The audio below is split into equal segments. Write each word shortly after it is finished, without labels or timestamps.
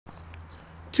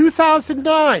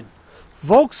2009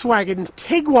 Volkswagen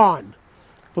Tiguan.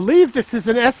 Believe this is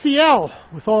an SEL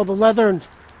with all the leather and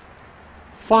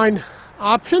fine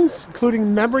options,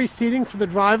 including memory seating for the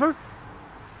driver.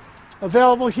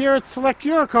 Available here at Select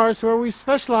Eurocars, where we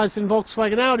specialize in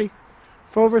Volkswagen Audi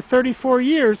for over 34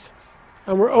 years,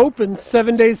 and we're open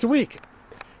 7 days a week.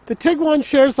 The Tiguan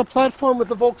shares the platform with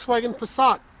the Volkswagen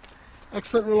Passat.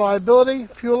 Excellent reliability,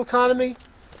 fuel economy,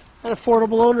 and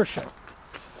affordable ownership.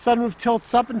 Sunroof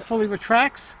tilts up and fully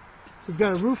retracts. We've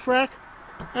got a roof rack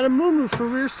and a moonroof for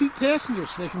rear seat passengers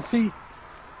so they can see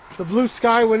the blue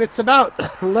sky when it's about.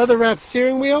 Leather wrapped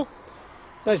steering wheel,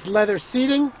 nice leather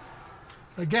seating.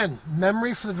 Again,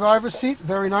 memory for the driver's seat,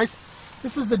 very nice.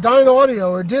 This is the DIN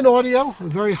Audio, a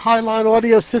very high-line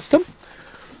audio system.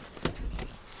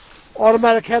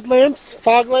 Automatic headlamps,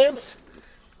 fog lamps.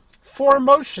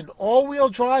 4Motion, all-wheel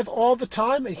drive all the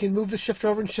time. You can move the shifter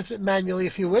over and shift it manually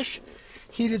if you wish.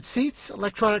 Heated seats,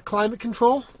 electronic climate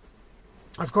control.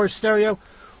 Of course, stereo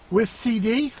with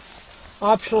CD.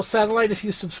 Optional satellite if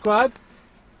you subscribe.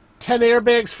 10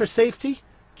 airbags for safety.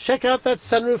 Check out that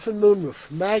sunroof and moonroof.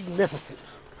 Magnificent.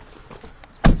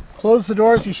 Close the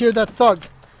doors, you hear that thud.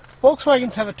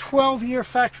 Volkswagens have a 12-year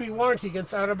factory warranty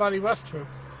against outer-body rust through.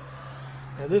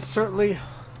 And this certainly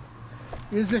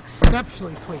is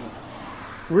exceptionally clean.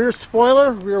 Rear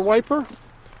spoiler, rear wiper.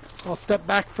 I'll step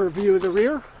back for a view of the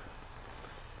rear.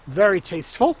 Very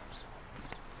tasteful.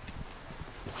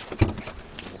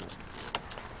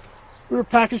 Rear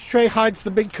package tray hides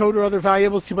the big coat or other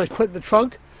valuables you might put in the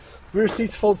trunk. Rear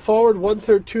seats fold forward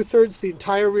 1/3, 2/3 the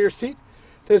entire rear seat.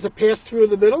 There's a pass-through in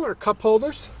the middle, or cup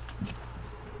holders.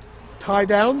 Tie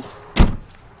downs.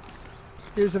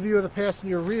 Here's a view of the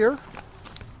passenger rear.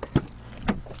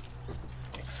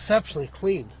 Exceptionally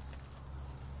clean.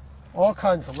 All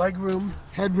kinds of leg room,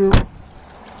 headroom.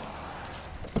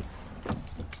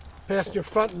 Passenger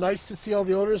front, nice to see all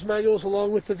the owner's manuals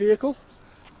along with the vehicle.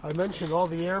 I mentioned all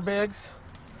the airbags.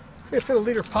 They fit a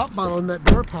liter pop bottle in that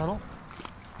door panel.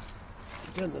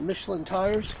 Again, the Michelin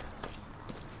tires.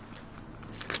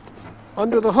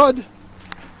 Under the hood,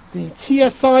 the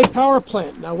TSI power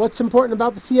plant. Now, what's important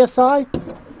about the TSI?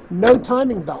 No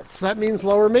timing belts. That means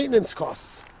lower maintenance costs.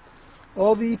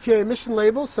 All the EPA emission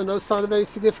labels, so no sign of any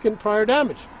significant prior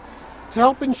damage. To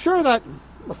help ensure that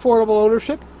affordable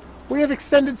ownership, we have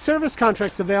extended service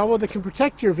contracts available that can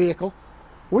protect your vehicle.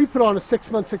 We put on a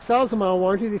 6-month, 6,000-mile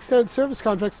warranty. The extended service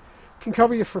contracts can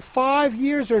cover you for 5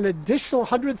 years or an additional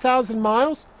 100,000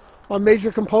 miles on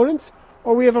major components.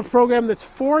 Or we have a program that's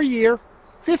 4-year,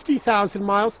 50,000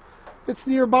 miles, that's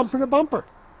near bumper to bumper.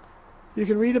 You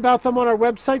can read about them on our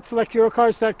website,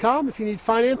 selecteurocars.com. If you need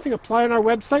financing, apply on our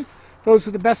website. Those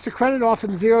with the best of credit,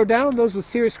 often 0 down. Those with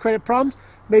serious credit problems,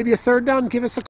 maybe a 3rd down, give us a call.